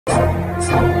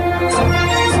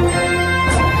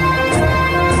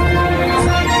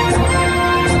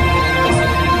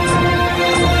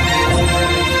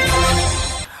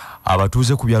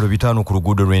Abatuze ku byalo bitano ku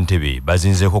luguudo lw'Entebbe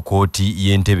bazinzeko kooti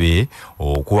y'Entebbe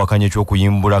okuwakanya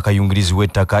ky'okuyimbula akayungirizi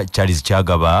w'ettaka Charles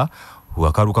Kyagaba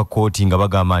wakaluka kooti nga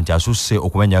bagamba nti asusse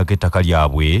okumanyako ettaka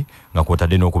lyabwe nga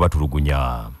kwotadde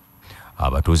n'okubatulugunya.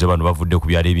 Abatuze bano bavudde ku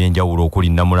byalo ebyenjawulo okuli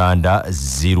Namulanda,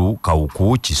 Ziru,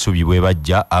 Kawuku, Kisubi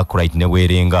Bwebajja, Akrite ne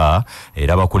Bwerenga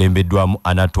era bakulembeddwamu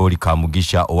Anatoli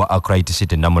Kamugisha owa Akrite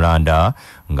City Namulanda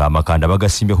nga amakanda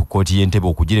bagasimbye ku kooti y'Entebbe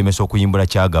okugiremesa okuyimbula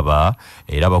Kyagaba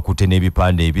era bakutte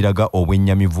n'ebipande ebiraga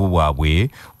obwennyamivu bwabwe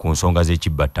ku nsonga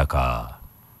z'ekibbattaka.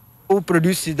 Who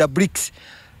produces the bricks?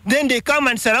 Then they come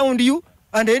and surround you,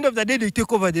 and at the end of the day they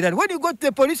take over the land. When you go to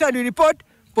the police and you report,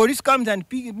 police comes and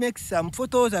makes some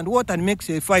photos and what and makes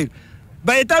a file.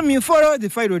 By the time you follow, the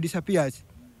file disappears.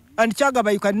 And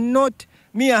Kyagaba, you cannot.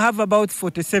 Me, I have about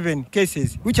 47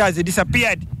 cases which has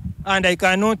disappeared, and I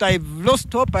cannot. I've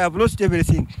lost hope. I have lost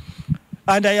everything,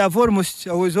 and I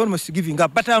was almost giving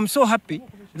up. But I'm so happy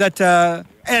that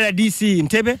RDC in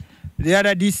Entebbe, the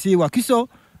RDC Wakiso,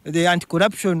 the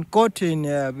anti-corruption court in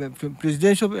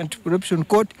presidential anti-corruption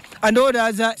court, and all the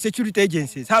other security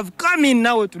agencies have come in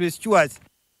now to rescue us.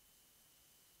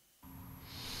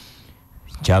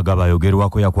 Kyagaba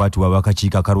yogerwako yakwatibwa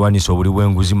abakakiiko akalwanisa obuli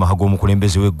bw'enguzi mu mahago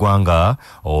omukulembeze w'eggwanga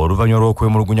oluvannyuma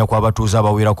lw'okwemulugunya kw'abatuuze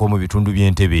abawerako mu bitundu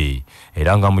by'Entebbe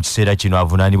era nga mu kiseera kino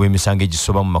avunaanibwa emisango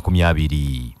egisoba mu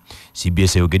 20.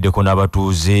 CBS yogeddeko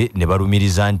n'abatuuze ne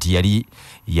balumiriza nti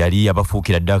yali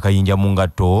abafuukira dda akayinja mu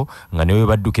ngatto nga ne bwe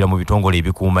baddukira mu bitongole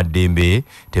ebikuuma ddembe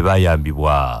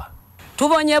tebayambibwa.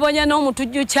 Tubonyebonye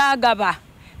n'omutujju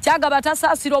Kyagaba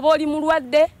tasaasira oba oli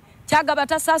mulwadde, Kyagaba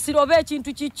tasaasira oba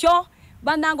ekintu kikyo.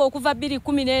 Bananga okuva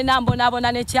 2014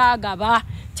 mbonabona ne Kyagaba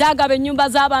ennyumba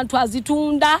z'abantu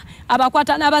azitunda,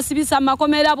 abakwata n'abasibisa mu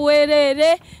makomera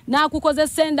bwerere,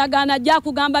 n'akukozesa endagaano ajja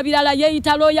kugamba birala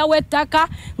yeeyita looya w'ettaka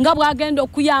nga bw'agenda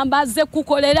okuyamba azze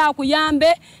kukolera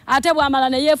akuyambe ate bw'amala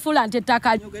ne yeefuula nti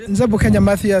ettaka. Nze Bukenya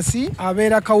Mathias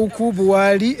abeera Kawuku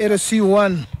Buwali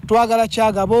LC1. Twagala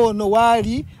Kyagaba ono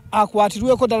waali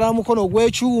akwatirweko ddala mukono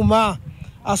gw'ekyuma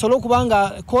asobola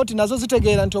okubanga kooti nazo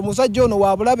zitegeera nti omusajja ono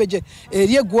wabulabe gye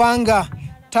eri eggwanga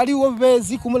taliwo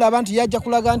beezi kumulaba nti yajja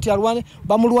kulaga nti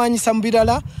bamulwanyisa mu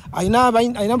birala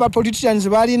ayina ba politicians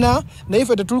balina naye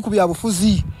ffe tetuli ku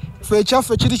byabufuzi ffe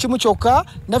ekyaffe kiri kimu kyokka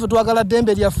naffe twagala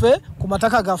ddembe lyaffe ku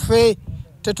mataka gaffe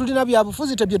tetulina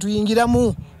byabufuzi tebye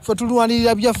tuyingiramu ffe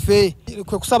tulwanirira byaffe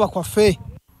kwe kusaba kwaffe.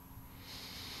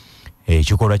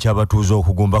 Ekikolwa ky'abatuuze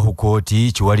okugumba ku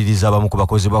kooti kiwaliriza abamu ku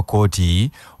bakozi ba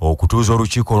kooti okutuuza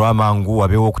olukiiko lw'amangu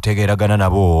wabeewo okutegeeragana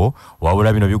nabo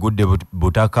wabula bino bigudde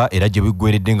butaka era gye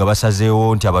biggweredde nga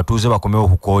basazeewo nti abatuuze bakomewo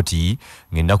ku kooti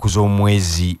ng'ennaku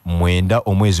z'omwezi 9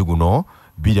 omwezi guno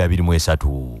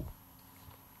 2023.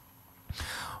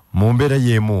 Mu mbeera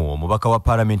y'emu omubaka wa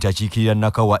paalamenti akiikirira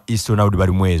nnaka wa East Nord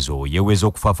Balimwezo yeeweza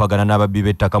okufaafagana n'ababbi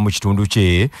b'ettaka mu kitundu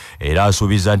kye era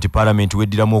asuubiza nti paalamenti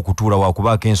weddiramu okutuula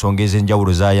wakubaako ensonga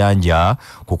ez'enjawulo z'ayanja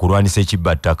ku kulwanisa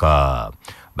ekibbattaka.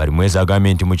 Balimwezo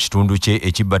agambye nti mu kitundu kye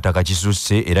ekibbattaka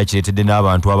kisusse era kireetedde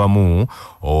n'abantu abamu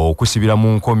okusibira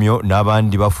mu nkomyo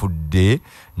n'abandi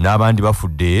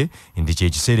bafudde nti kye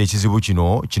kiseera ekizibu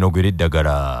kino kinogera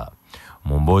eddagala.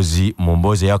 Mu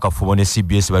mboozi y'akafubo ne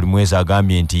CBS Balimwezo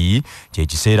agambye nti kye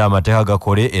kiseera amateeka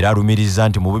gakole era alumiriza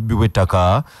nti mu bubbi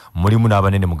bw'ettaka mulimu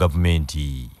n'abanene mu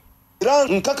gavumenti. Era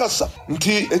nkakasa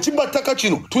nti ekibbattaka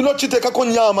kino tulina okiteekako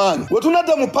nnyo amaanyi. We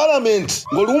tunadda mu paalamenti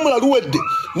ng'oluwumula luwedde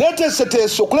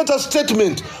neeteeseteese okuleeta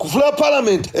statement ku fula ya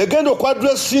paalamenti egenda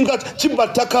okwadressinga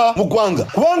kibbattaka mu ggwanga.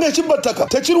 Kubanga ekibbattaka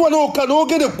tekirwa n'okka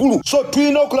n'ogenda eggulu, so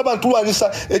tulina okulaba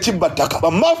ntulwanyisa ekibbattaka.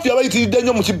 Bamafiya bayitiridde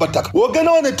nnyo mu kibbattaka.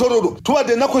 Ogendawo ne Tororo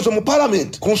tubadde ennaku ezo mu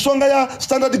paalamenti ku nsonga ya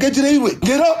standard gauge railway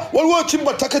ng'era waliwo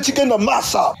ekibbattaka kigenda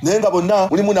maasa naye nga bonna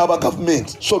mulimu n'aba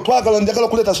gavumenti. So njagala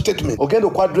okuleeta statement ogenda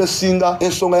okwadressinga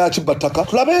ensonga ya kibbattaka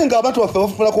tulabe nga abantu baffe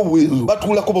bafunako obweru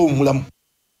batuulako bawumulamu.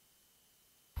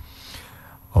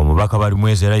 Omubaka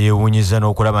Balimwezo era yeewuunyiza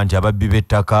n'okulaba nti ababbi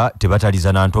b'ettaka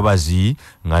tebataliza na ntobazi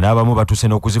nga n'abamu batuuse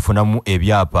n'okuzifunamu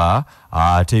ebyapa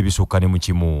ate ebisukka ne mu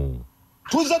kimu.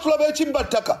 Tuza tulaba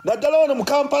ekibbattaka naddala wano mu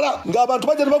Kampala ng'abantu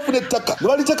bajja ne bafuna ettaka ne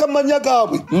baliteeka mu mannya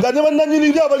gaabwe nga ne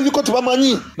bannannyini lyo abaliriko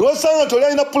tebamanyi ne wasanga nti oli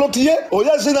alina puloti ye oli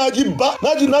azze n'agibba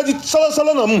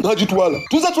n'agisalasala namu n'agitwala.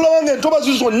 Tuza tulaba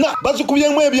ng'entobazi zonna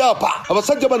bazikubyemu ebyapa.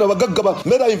 Abasajja bano abagagga ba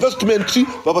Mera Investment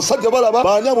babasajja balaba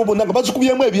baanyabo bonna nga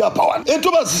bazikubyemu ebyapa wano.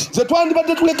 Entobazi ze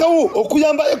twandibadde tulekawo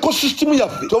okuyamba ecosystem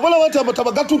yaffe tobalaba nti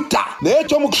amataba gatutta naye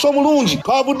eky'omukisa omulungi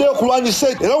twavuddeyo okulwanyisa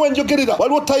era wenjogerera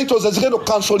waliwo titles ezigenda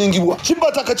okukansolingibwa.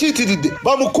 ekibbataka kiyitiridde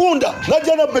bamukunda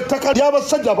najja nabba ettaka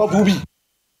ly'abasajja abavubi.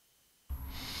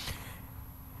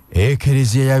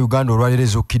 Ekereziya ya Uganda olwaleero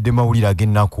ezukkidde mawulire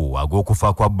ag'ennaku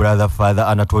ag'okufa kwa Brother Father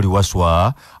Anatoli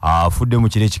Waswa afudde mu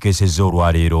kiro ekikeesezza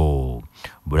olwaleero.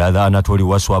 Brother Anatoli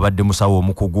Waswa abadde musawo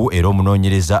omukugu era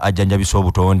omunoonyereza ajjanjabisa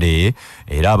obutonde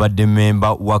era abadde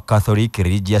memba wa Catholic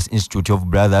Religious Institute of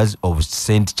Brothers of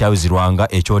St. Charles Lwanga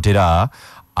ekyotera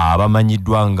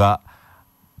abamanyiddwa nga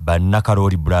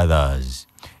Bannakaroli Brothers.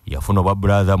 Yafuna obwa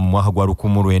brother mu mwaka gwa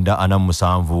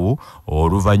 1947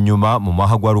 oluvannyuma mu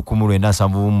mwaka gwa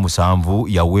 1977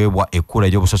 yaweebwa ekkula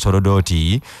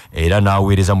ery'obusosolodooti era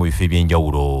n'aweereza mu bifo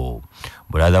eby'enjawulo.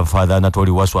 Brother Father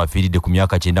Anatoli Waswa afiiridde ku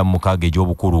myaka 96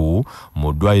 egy'obukulu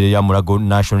mu ddwaliro lya Mulago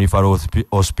National Referral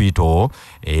Hospital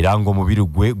era ng'omubiri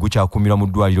gwe gukyakumirwa mu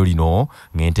ddwaliro lino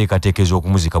ng'enteekateeka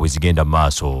ez'okumuzika bwe zigenda mu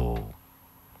maaso.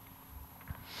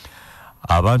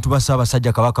 Abantu ba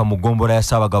Ssaabasajja Kabaka mu ggombolola ya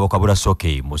Ssaabagabo Kabula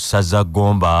Soke mu ssaza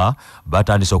Gomba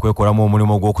batandise okwekolamu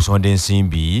omulimu gw'okusonda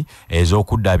ensimbi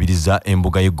ez'okuddaabiriza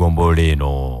embuga y'eggombolola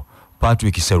eno.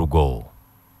 Patrick Serugo.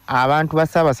 Abantu ba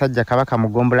Ssaabasajja Kabaka mu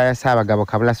ggombolola ya Ssaabagabo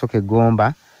Kabula Soke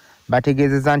Gomba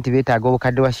bategeezezza nti beetaaga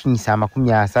obukadde bwa shinyisa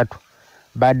 30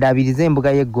 baddaabiriza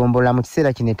embuga y'eggombolola mu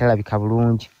kiseera kino etalabika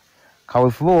bulungi.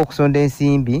 Kaweefube w'okusonda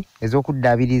ensimbi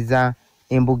ez'okuddaabiriza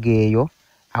embuga eyo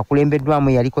akulembeddwamu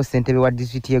yaliko ssentebe wa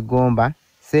disitulikiti y'Egomba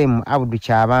Semu Abudu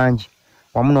Kyabangi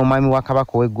wamu n'omwami wa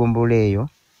Kabaka w'eggombolola eyo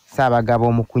Ssaabagabo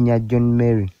Omukunya John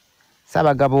Mary.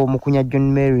 Ssaabagabo Omukunya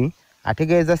John Mary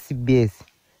ategeeza CBS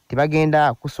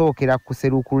tebagenda kusookera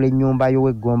kuserukulula ennyumba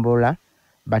y'ow'eggombolola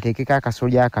bateekeko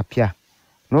akasolya akapya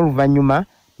n'oluvannyuma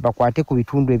bakwate ku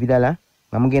bitundu ebirala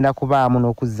nga mugenda kubaamu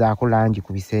n'okuzzaako langi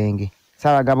ku bisenge.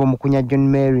 Ssaabagabo Omukunya John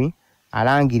Mary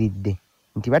alangiridde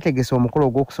nti bategese omukolo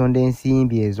ogw'okusonda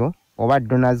ensimbi ezo oba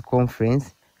Donors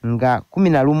Conference nga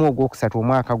 11 ogwokusatu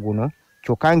omwaka guno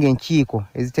kyokka ng'enkiiko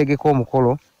ezitegeka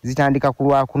omukolo zitandika ku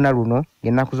Lwakuna luno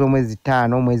ng'ennaku z'omwezi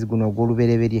 5 omwezi guno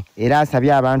ogw'olubereberye era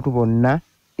asabye abantu bonna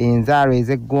enzaalo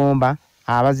ez'eggomba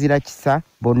abazira kisa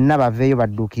bonna baveeyo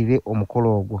badduukirire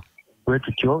omukolo ogwo. Bwe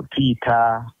tutyo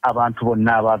tuyita abantu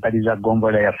bonna abaagaliza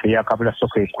ggombolola yaffe eya Kabula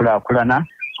Soke ekulaakulana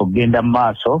okugenda mu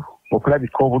maaso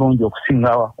okulabika obulungi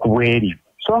okusinga ku bweri.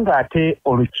 So nga ate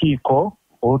olukiiko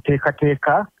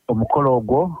oluteekateeka omukolo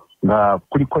ogwo nga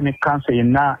kuliko ne kanso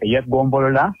yenna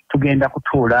eyaggombolola tugenda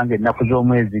kutuula ng'ennaku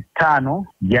z'omwezi 5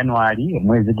 January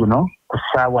omwezi guno ku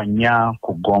ssaawa 4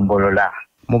 ku ggombolola.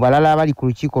 Mu balala abali ku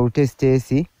lukiiko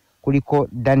olutesiteesi kuliko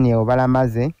Daniel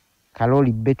Balamaze,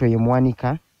 Kaloli Beto ye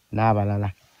Mwanika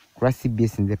n'abalala. Ku lwa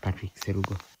CBS nze Patrick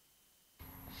Serugo.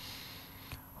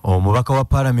 Omubaka wa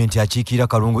Parliament akiikirira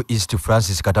Kalungu East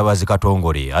Francis Katabazi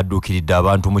Katongole adduukiridde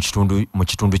abantu mu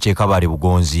kitundu ky'e Kabale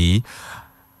Bugonzi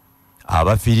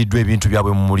abafiiriddwa ebintu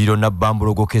byabwe mu muliro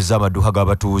Nabambula ogwokeza amaduuka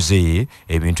g'abatuuze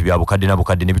ebintu bya bukadde na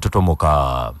bukadde ne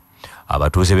bitotomoka.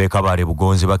 Abatuuze b'e Kabale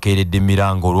Bugonzi bakeeredde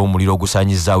emirango olw'omuliro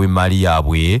ogusanyizaawo emmaali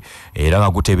yaabwe era nga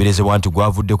guteeberezebwa nti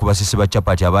gwavudde ku basisi ba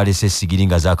capati abaalese essigiri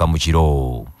nga zaaka mu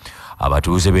kiro.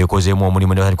 Abatuuze beekozeemu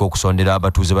omulimu ne batandika okusondera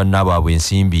abatuuze bannaabwe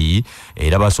ensimbi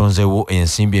era basonzeewo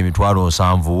ensimbi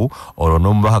 7,000 olwo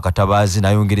n'omubaka Katabazi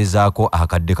n'ayongerezaako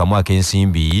akadde kamu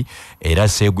ak'ensimbi era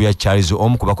Sseeguya Charles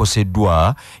omu ku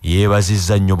bakoseddwa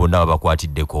yeebazizza nnyo bonna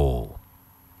babakwatiddeko.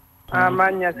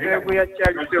 Amanya Sseeguya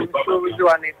Charles omusuubuzi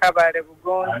wano e Kabale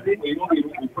Bugonzi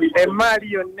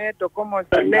emmaali yonna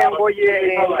etokomoza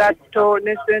n'engoye engatto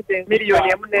ne ssente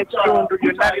miliyoni 1.5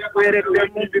 byonna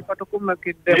biggwereddemu bifo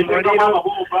tukumukidde muliro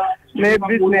ne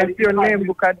bizinesi yonna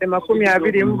embukadde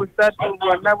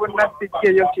 23 bonna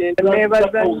sijjeyo kintu.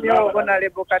 Neebaza nnyo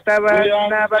Honorable Katabazi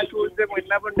n'abatuuze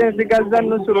mwenna bonna enzigaza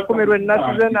nnusu 10 lwe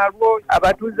nasize nalwo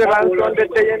abatuuze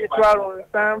bansondeddeyo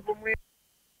 7,000.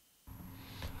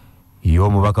 Yo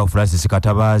omubaka Francis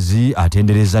Katabazi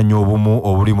atendereza nnyo obumu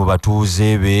obuli mu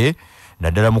batuuze be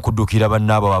naddala mu kuddukira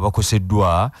bannaabo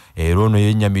abakoseddwa era ono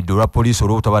yennyamidde olwa poliisi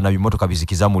olw'obutaba na bimotoka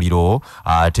bizikiza muliro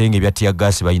ate ng'ebya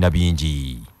tiyaggaasi balina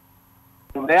bingi.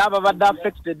 Naye ababadde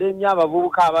affected ennyo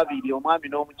abavubuka ababiri omwami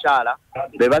n'omukyala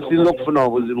be basinze okufuna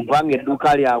obuzibu kubanga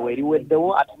edduuka lyabwe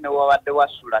eriweddewo ate ne wabadde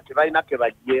wasula tebalina ke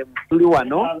bajjeemu. Tuli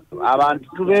wano abantu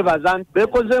tubeebaza nti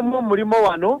beekozeemu omulimo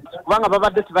wano kubanga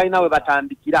babadde tebalina we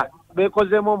batandikira.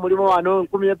 Beekozeemu omulimo wano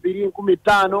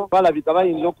 2,000-15 balabika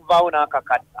bayinza okuvaawo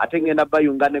n'akakati ate ngenda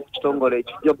bayunga ne ku kitongole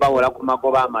ekijjo bawola ku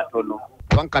magoba amatono.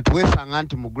 Banka tuwesanga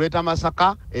nti mu Greater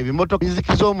Masaka ebimotoka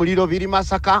bizikiza omuliro biri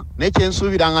Masaka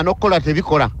n'ekyensuubiranga n'okkola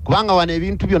tebikola kubanga wano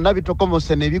ebintu byonna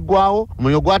bitokomose ne bigwawo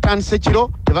omuliro gwatandise kiro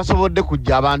tebasobodde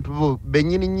kujja abantu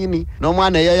bennyini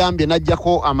n'omwana eyayambye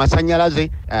n'ajjako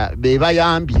amasannyalaze be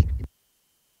bayambye.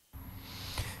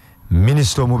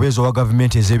 Minister omubeezi wa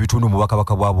gavumenti ez'ebitundu mu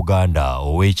Bwakabaka bwa Buganda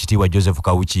Oweekitiibwa Joseph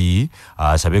Kawuki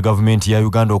asabye gavumenti ya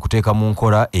Uganda okuteeka mu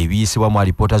nkola ebiyisibwa mu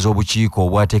alipoota z'obukiiko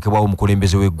obwateekebwawo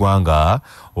omukulembeze w'eggwanga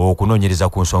okunoonyereza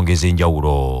ku nsonga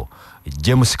ez'enjawulo.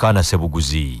 James Kana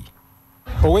Sebuguzi.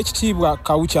 Oweekitiibwa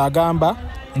Kawuki agamba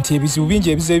nti ebizibu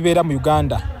bingi ebize bibeera mu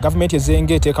Uganda gavumenti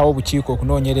ezenga eteekawo obukiiko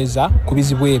okunoonyereza ku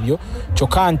bizibu ebyo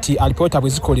kyokka nti alipoota bwe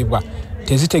zikolebwa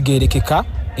tezitegeerekeka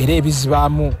era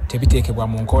ebizibaamu tebiteekebwa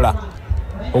mu nkola.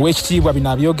 Oweekitiibwa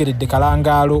bino abyogeredde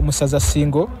Kalangaalo mu ssaza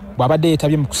Ssingo bw'abadde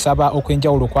yeetabye mu kusaba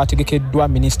okw'enjawulo okwategekeddwa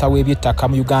minisita w'ebyettaka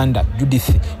mu Uganda Judith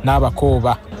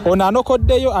Nabakooba. Ono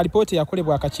anokoddeyo alipoota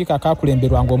eyakolebwa akakiiko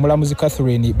akaakulemberwanga omulamuzi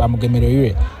Catherine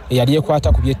Bamugemereyo eyali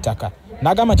ekwata ku by'ettaka.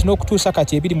 N'agamba nti n'okutuusa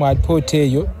kati ebiri mu alipoota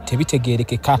eyo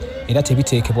tebitegeerekeka era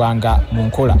tebiteekebwanga mu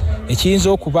nkola,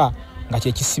 ekiyinza okuba nga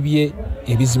kye kisibye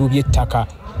ebizibu by'ettaka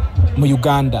mu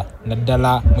Uganda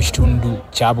naddala mu kitundu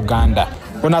kya Buganda.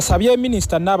 Ono asabye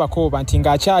minisita Nabakooba nti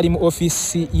ng'akyali mu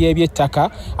ofiisi y'ebyettaka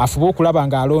afube okulaba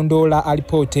ng'alondoola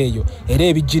alipoota eyo era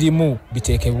ebigirimu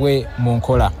biteekebwe mu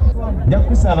nkola. Nja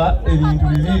kusaba ebintu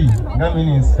bibiri nga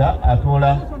minisita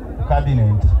atoola ku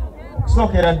kabinenti.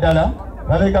 Okusookera ddala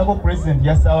balekako pulezidenti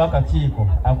yassaawo akakiiko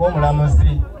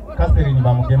ak'omulamuzi Catherine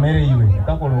Bamugemereyo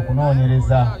kakola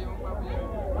okunoonyereza.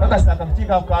 Kakasa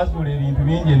akakiiko ako kazuula ebintu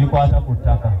bingi ebikwata ku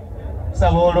ttaka.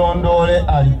 Kusaba olondoole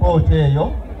alipoota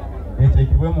eyo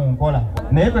eteekebwe mu nkola.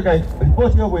 Naye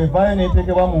alipoota eyo bw'evaayo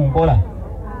n'eteekebwa mu nkola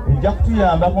ejja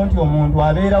kutuyambako nti omuntu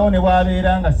abeerawo ne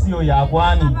bw'abeera nga si yo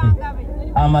yagwanidde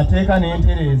amateeka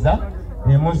n'entereeza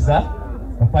emuzza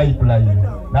mu pipeline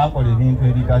n'akola ebintu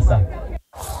ebigasa.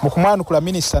 Mu kumwanukula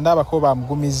minisita Nabakooba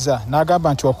amugumizza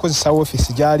n'agamba nti okukozesa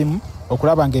woofiisi gy'alimu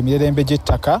okulaba ng'emirerembe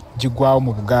gy'ettaka giggwawo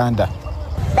mu Buganda.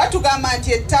 Batugamba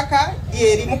nti ettaka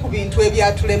lyerimu ku bintu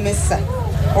ebyatulemesa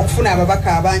okufuna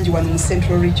ababaka abangi wano mu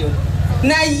Central Region.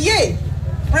 Naye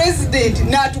President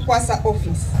n'atukwasa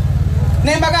office.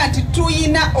 Nembaga nti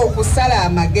tuyina okusala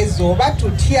amagezi oba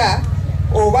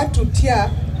tutya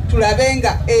tulabe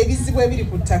nga ebizibu ebiri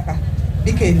ku ttaka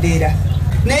bikendeera.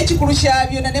 N'ekikulu kya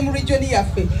byonna ne mu region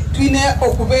yaffe tuyina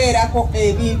okubeerako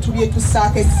ebintu bye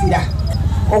tusaako essira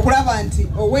okulaba nti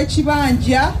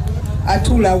ow'ekibanja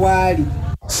atuula waali.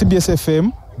 CBS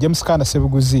FM, James Kana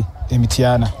Sebuguzi,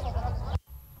 Emityana.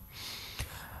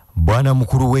 Bwana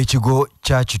mukuru w'ekigo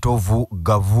kya Kitovu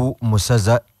Gavu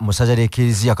musaza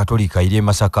l'Eklezia Katolika eri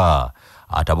Masaka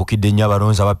atabukidde nnyo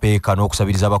abalonzi abapeeka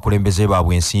n'okusabiriza abakulembeze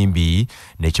baabwe ensimbi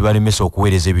ne kibalemesa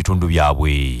okuweereza ebitundu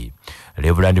byabwe.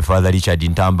 Reverend Father Richard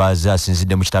Ntambaza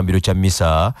asinzidde mu kitambiro kya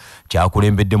Misa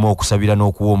kyakulembeddemu okusabira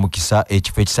n'okuwa omukisa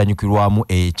ekifo ekisanyukirwamu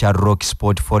ekya Rock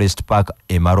Sport Forest Park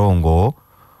Marongo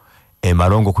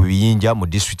ku biyinja mu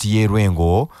disitulikiti y'e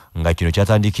Lwengo nga kino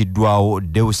kyatandikiddwawo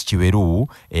Deus Kiberu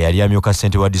eyali amyuka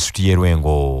ssente wa disitulikiti y'e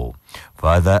Lwengo.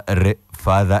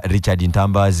 Father Richard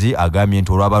Ntambazi agambye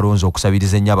nti olw'abalonzi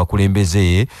okusabiriza ennyo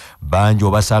abakulembeze bangi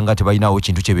obasanga tebalinawo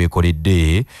kintu kye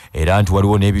beekoledde era nti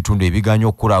waliwo n'ebitundu ebiganya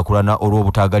okukulaakulana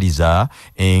olw'obutaagaliza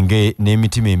enge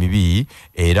n'emitima emibi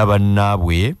era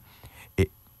bannaabwe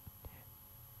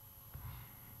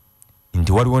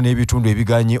nti waliwo n'ebitundu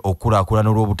ebiganye okukulaakulana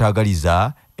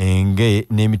olw'obutaagaliza enge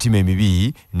n'emitima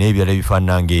emibi n'ebirala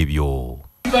ebifaanana ng'ebyo.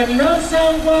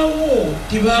 Bannasangwawo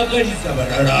tebaagaliza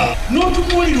balala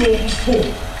n'otubuulira obufo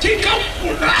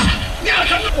tikakula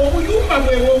obuyumba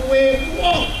bwebwo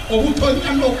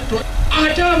obutonya n'okutonya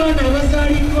ate abaana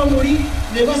abazaaliddwa muli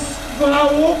ne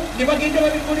basivaawo ne bagenda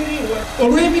babikolerewa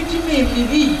olw'emitima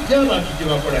emibi gy'abantu gye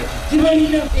bakola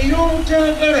tibalina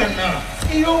ey'obutaagalana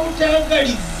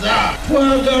ey'obutaagaliza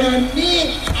twagalane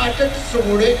ate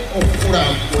tusobole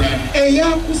okukulaakulana.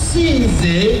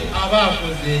 Eyakusinze aba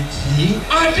akoze eki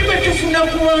ate bwe tufuna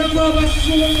ku bantu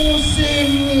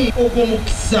abasuumuuseemu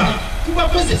ogw'omukisa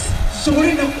tubakozesa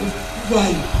tusobole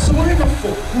nakuvaayo tusobole naffe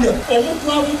okukula. Omuntu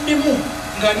avuddemu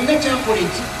ng'alina kyakola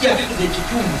ekijja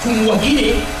ekitundu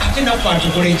tumuwagire ate naffe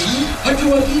atukola eki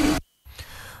atuwagire.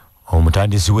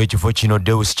 Omutandisi w'ekifo kino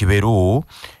Deus Kiberu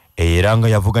era nga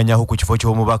yavuganyaho ku kifo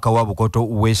ky'omubaka wa Bukoto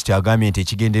West agambye nti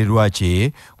ekigendererwa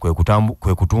kye kwe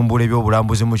kutumbula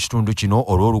ebyobulambuzi mu kitundu kino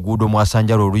olw'oluguudo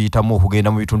mwasanjala oluyitamu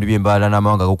okugenda mu bitundu by'embaala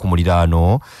n'amawanga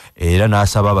g'okumuliraano era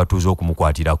n'asaba abatuuze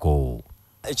okumukwatirako.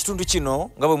 Ekitundu kino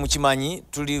nga bwe mukimanyi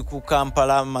tuli ku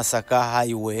Kampala Masaka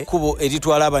highway kubo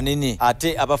eritwala abanene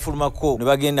ate abafulumako ne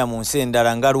bagenda mu nsi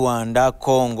endala nga Rwanda,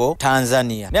 Congo,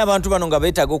 Tanzania. Naye abantu bano nga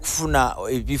beetaaga okufuna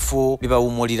ebifo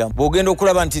bibawumulira. Bw'ogenda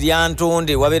okulaba nti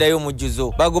lyantonde wabeerayo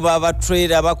omujjuzo bagoba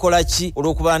abatrailer bakola ki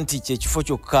olw'okuba nti kyekifo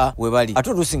kyokka we bali ate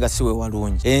oluusi nga si we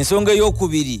walungi. Ensonga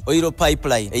ey'okubiri oil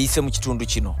pipeline eyise mu kitundu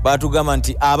kino baatugamba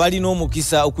nti abalina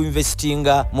omukisa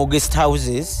okuinvestinga mu guest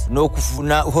houses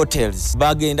n'okufuna hotels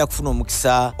bagenda kufuna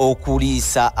omukisa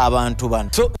okuliisa abantu bano.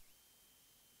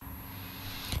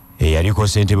 Yaliko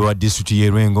ssentebe wa disitulikiti y'e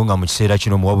Lwengo nga mu kiseera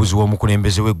kino muwabuzi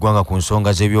w'omukulembeze w'eggwanga ku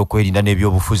nsonga z'ebyokwerinda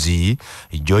n'ebyobufuzi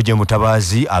George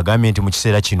Mutabaazi agambye nti mu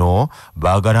kiseera kino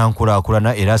baagala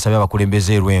nkulaakulana era asabye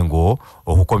abakulembeze e Lwengo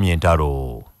okukomya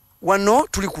entalo. Wano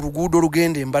tuli ku luguudo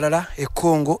olugenda Embalala, e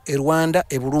Congo, e Rwanda,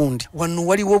 e Burundi. Wano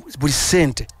waliwo buli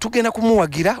ssente. Tugenda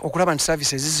kumuwagira okulaba nti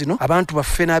services zino abantu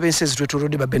baffe n'abensi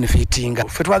ezitwetoolodde ba benefitinga.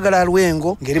 Ffe twagala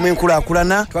Lwengo ng'erimu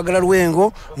enkulaakulana, twagala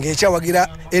Lwengo ng'ekyawagira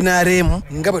NRM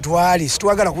nga bwe twali.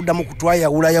 Situwagala kuddamu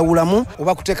kutwayawulayawulamu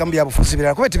oba kuteekamu byabufuzi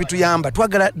birala kuba tebituyamba.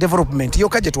 Twagala development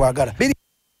yokka gye twagala.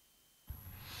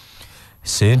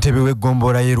 Ssentebe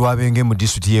w'eggombolola y'e Rwabenge mu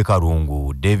disitulikiti y'e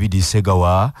Kalungu David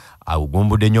Segawa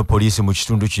agugumbudde nnyo poliisi mu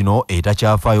kitundu kino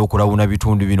etakyafaayo okulawuna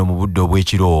bitundu bino mu budde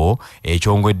obw'ekiro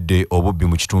ekyongedde obubbi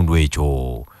mu kitundu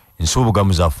ekyo. Nsuubuga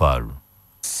Muzaffaru.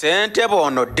 Entebbe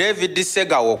ono David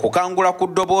Segawo okukangula ku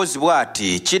ddoboozi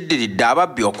bw'ati kiddiridde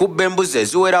ababbi okubba embuzi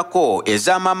eziwerako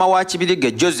eza maama wa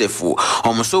Kibirige Joseph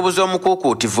omusuubuzi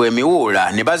omukuukuutivu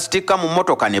emiwuula ne bazitikka mu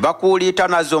mmotoka ne bakuuliita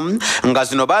nazo nga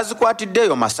zino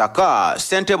baazikwatiddeeyo Masaka.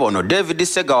 Ssentebe ono David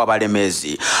Segawo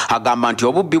Balemeezi agamba nti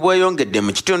obubbi bweyongedde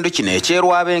mu kitundu kino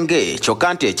eky'Erwabenge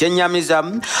kyokka nti ekyennyamiza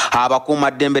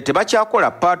abakuumaddembe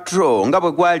tebakyakola patro nga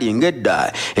bwe gwalinga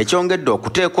edda ekyongedde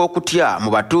okuteeka okutya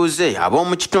mu batuuze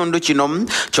ab'omu kitundu kino.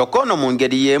 Kyokka ono mu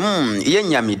ngeri y'emu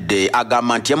yennyamidde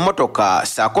agamba nti emmotoka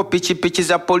saako pikipiki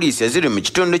za poliisi eziri mu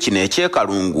kitundu kino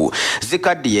eky'ekalungu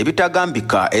zikaddiye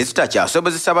ebitagambika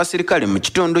ezitakyasobozesa basirikale mu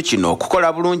kitundu kino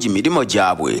okukola bulungi mirimu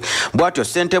gyabwe. Bw'atyo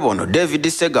ssentebe ono David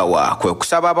Segawa kwe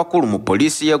kusaba abakulu mu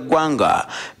poliisi y'eggwanga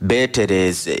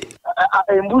beetereeze.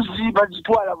 Embuzi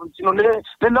bazitwala kino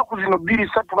n'ennaku zino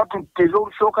 2-3 batutte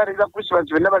ez'olusooka n'eza Christmas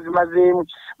benna bazimazeemu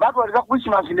batwaliza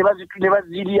Christmas ne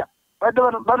bazirya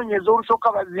banonyeza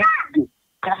olusooka bazidde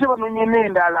kase banonye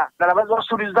n'endala ddala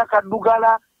bazibasuuliza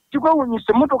kaddugala.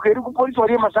 Kikwewuunyisa emmotoka eri ku poliisi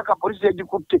wali e Masaka poliisi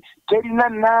egikutte terina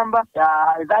nnamba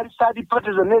ezaali third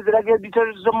party zonna eziraga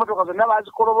details z'emmotoka zonna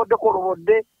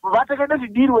bazikolobodde bategedde ti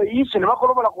diiru eyise ne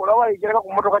bakolobola kolawa ekiraga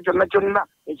ku mmotoka kyonna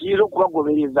ekiyinza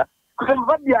okubagobereza. Kuse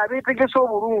mubadde abeetegese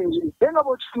obulungi naye nga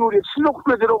bw'okitunuulira kisinza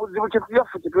okutuleetera obuzibu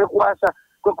kyetuyaffe kyetwekwasa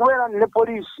kwe kubeera ne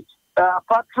poliisi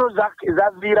patro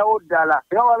ezaviirawo ddala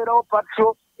era wabeerawo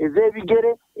patro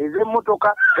ez'ebigere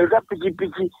ez'emmotoka eza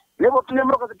pikipiki naye bw'otuna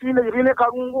emmotoka zetulina zirina e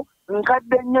Kalungu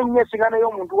nkadde nnyo esingayo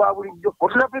omuntu wa bulijjo.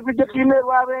 Otuna pikipiki etulina e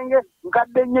Rwabenge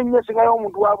nkadde nnyo esingayo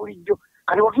omuntu wa bulijjo.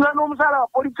 Kati bw'otuna n'omusaala wa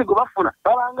poliisi gwe bafuna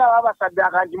babanga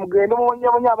ababasaddaaka nti mugende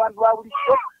mubonyebonye abantu ba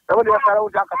bulijjo nabo ne basalawo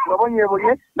ti akati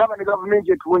babonyebonye naba ne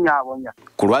gavumenti etubonyaabonya.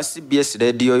 Ku lwa CBS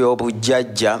leediyo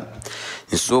y'obujjajja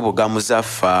Nsuubuga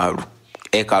Muzaffaaru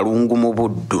e Kalungu mu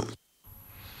Buddu.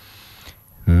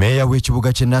 Meeya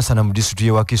w'ekibuga ky'e Nansana mu disitulikiti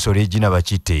y'e Wakiso Regina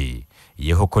Bakite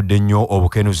yeehokodde nnyo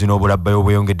obukenuzi n'obulabbayo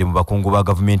obweyongedde mu bakungu ba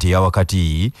gavumenti eya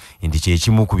wakati nti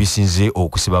kyekimu ku bisinze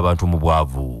okusiba abantu mu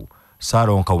bwavu.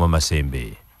 Saaron Kawuma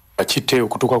Masembe. Bakite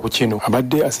okutuuka ku kino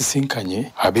abadde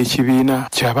asisinkanye ab'ekibiina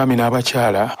ky'abaami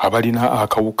n'abakyala abalina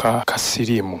akawuka ka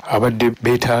siriimu abadde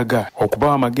beetaaga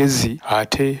okubawa amagezi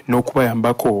ate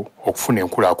n'okubayambako okufuna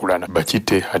enkulaakulana.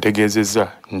 Bakite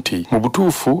ategeezezza nti mu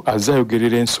butuufu azze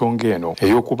ayogerera ensonga eno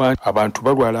ey'okuba abantu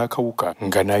balwala akawuka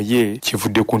nga naye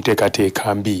kivudde ku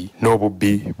nteekateeka mbi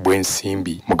n'obubbi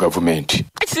bw'ensimbi mu gavumenti.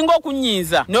 Ekisinga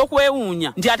okunnyiiza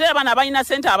n'okwewuunya nti ate abaana balina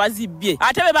ssente abazibbye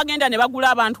ate be bagenda ne bagula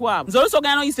abantu abo nze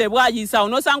olusogera n'oyisa ebwayiisaawo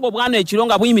n'osanga obwana ekiro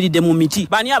nga buyimiridde mu miti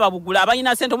bani ababugula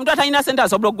abalina ssente. Omuntu atalina ssente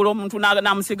asobola okugula omuntu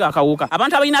n'amusiga akawuka.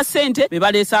 Abantu abalina ssente be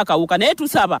baleese akawuka naye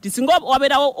tusaba tisinga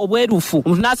wabeerawo obwerufu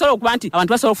omuntu n'asobola okuba nti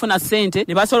abantu basobola okufuna ssente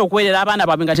ne basobola okuweerera abaana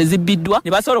baabwe nga tezibbiddwa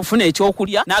ne basobola okufuna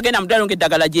ekyokulya n'agenda mu ddwaliro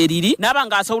ng'eddagala gye liri n'aba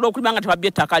ng'asobola okulima nga tebabbye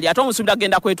ettaka lye ate omusuubira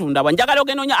agenda kwetundabwa. Njagala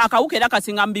ogenda onya akawuka era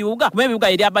kasinga mu bibuga kuba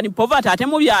ebibuga eri abani poverty ate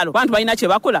mu byalo abantu balina kye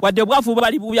bakola wadde obwavu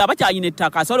bali bubi abakyalina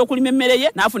ettaka asobola okulima emmere ye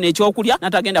n'afuna ekyokulya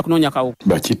n'atagenda kunoonya kawuka.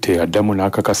 Bakite addamu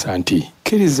n'akakasa nti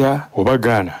bw'okkiriza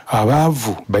obagaana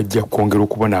abaavu bajja kwongera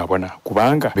okubonaabona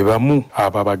kubanga be bamu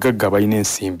abo abagagga balina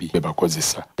ensimbi be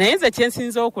bakozesa. Naye nze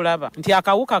kyensinza okulaba nti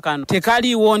akawuka kano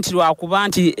tekaliiwo nti lwakuba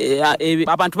nti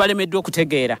abantu balemeddwa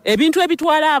okutegeera ebintu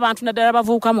ebitwala abantu naddala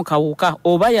bavuuka mu kawuka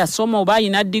oba yasoma oba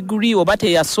ayina diguri oba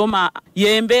teyasoma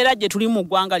yembeera gye tuli mu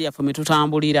ggwanga lyaffe mwe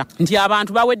tutambulira nti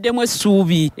abantu baweddemu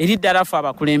essuubi eri ddala ffe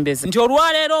abakulembeze nti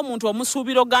olwaleero omuntu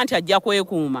omusuubiro ga nti ajja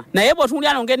kwekuuma naye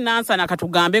bw'otunuulira no ng'ennansana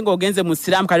katugambe ng'ogenze mu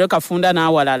siraamu kaliyo kafunda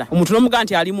n'awalala omuntu n'omuga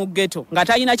nti ali mu ghetto nga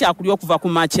talina kyakulya okuva ku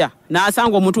makya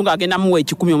n'asanga omuntu ng'agenda muwa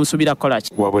ekikumi omusuubira kukola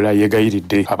ki. Wabula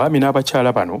yeegayiridde abaami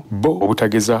n'abakyala bano bo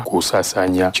obutageza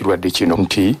kusaasaanya kirwadde kino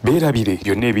nti beerabire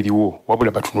byonna ebiriwo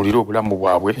wabula batunulire obulamu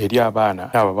bwabwe eri abaana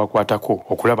n'abo bakwatako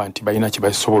okulaba nti balina kye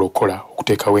basobola okukola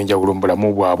okuteekawo enjawulo mu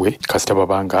bulamu bwabwe kasita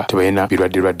babanga tebalina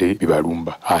birwadde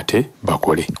bibalumba ate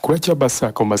bakole. Kulakya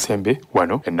Basaaka Masembe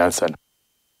wano enansana.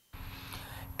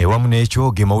 Ewamu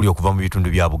n'ekyo ge mawulire okuva mu bitundu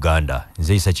bya Buganda.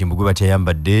 Nze Isa Kimbugwe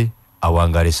batyayambadde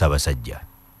awangaale Ssaabasajja.